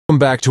Welcome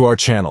back to our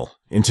channel.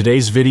 In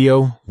today's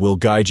video, we'll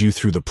guide you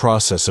through the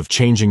process of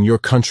changing your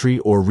country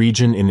or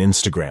region in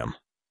Instagram.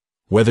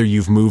 Whether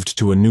you've moved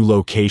to a new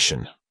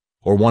location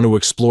or want to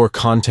explore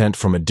content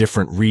from a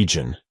different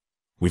region,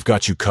 we've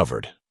got you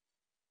covered.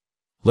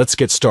 Let's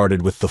get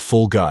started with the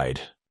full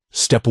guide.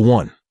 Step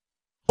 1.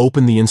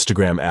 Open the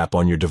Instagram app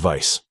on your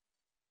device.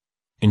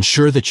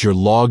 Ensure that you're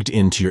logged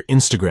into your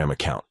Instagram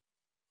account.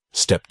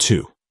 Step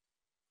 2.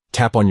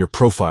 Tap on your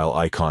profile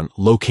icon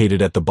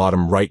located at the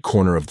bottom right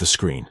corner of the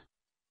screen.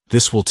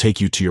 This will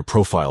take you to your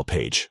profile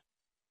page.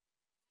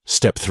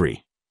 Step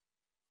 3.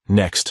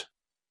 Next,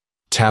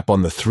 tap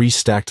on the 3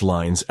 stacked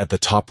lines at the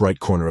top right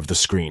corner of the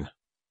screen.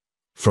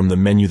 From the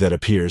menu that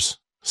appears,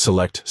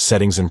 select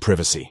Settings and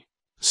Privacy.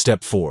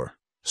 Step 4.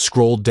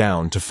 Scroll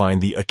down to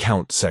find the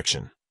Account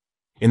section.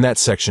 In that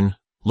section,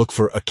 look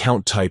for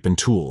Account Type and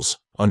Tools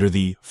under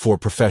the For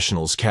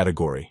Professionals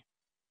category.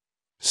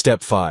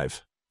 Step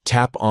 5.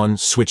 Tap on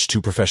Switch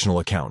to Professional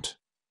Account.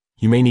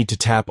 You may need to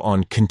tap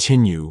on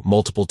Continue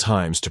multiple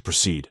times to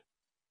proceed.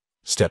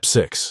 Step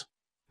 6.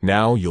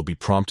 Now you'll be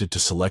prompted to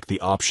select the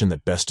option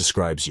that best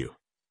describes you.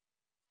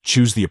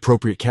 Choose the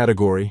appropriate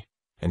category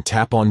and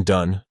tap on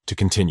Done to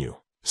continue.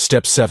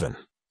 Step 7.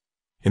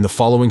 In the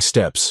following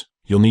steps,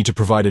 you'll need to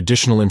provide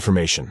additional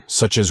information,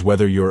 such as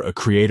whether you're a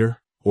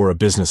creator or a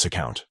business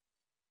account.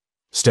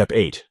 Step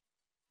 8.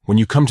 When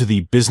you come to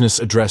the Business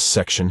Address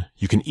section,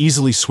 you can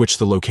easily switch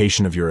the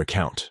location of your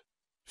account.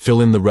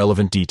 Fill in the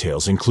relevant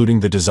details,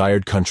 including the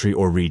desired country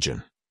or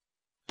region.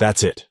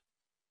 That's it.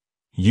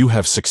 You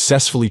have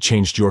successfully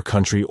changed your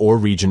country or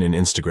region in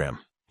Instagram.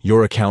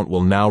 Your account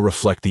will now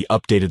reflect the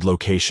updated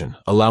location,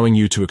 allowing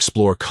you to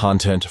explore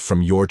content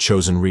from your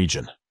chosen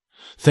region.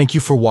 Thank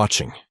you for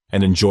watching,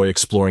 and enjoy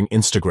exploring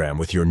Instagram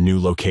with your new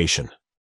location.